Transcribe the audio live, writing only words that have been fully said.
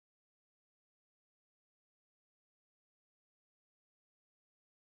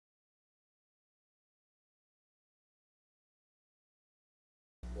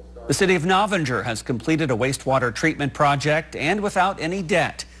The city of Novinger has completed a wastewater treatment project and without any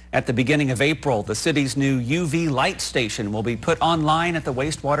debt. At the beginning of April, the city's new UV light station will be put online at the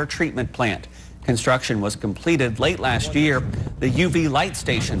wastewater treatment plant. Construction was completed late last year. The UV light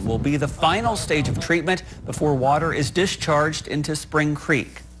station will be the final stage of treatment before water is discharged into Spring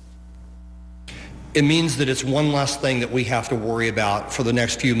Creek. It means that it's one less thing that we have to worry about for the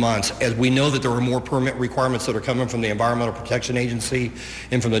next few months, as we know that there are more permit requirements that are coming from the Environmental Protection Agency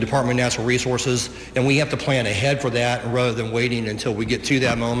and from the Department of Natural Resources, and we have to plan ahead for that rather than waiting until we get to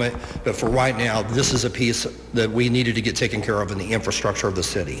that moment. But for right now, this is a piece that we needed to get taken care of in the infrastructure of the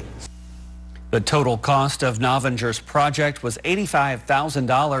city. The total cost of Novinger's project was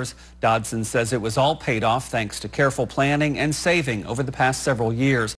 $85,000. Dodson says it was all paid off thanks to careful planning and saving over the past several years.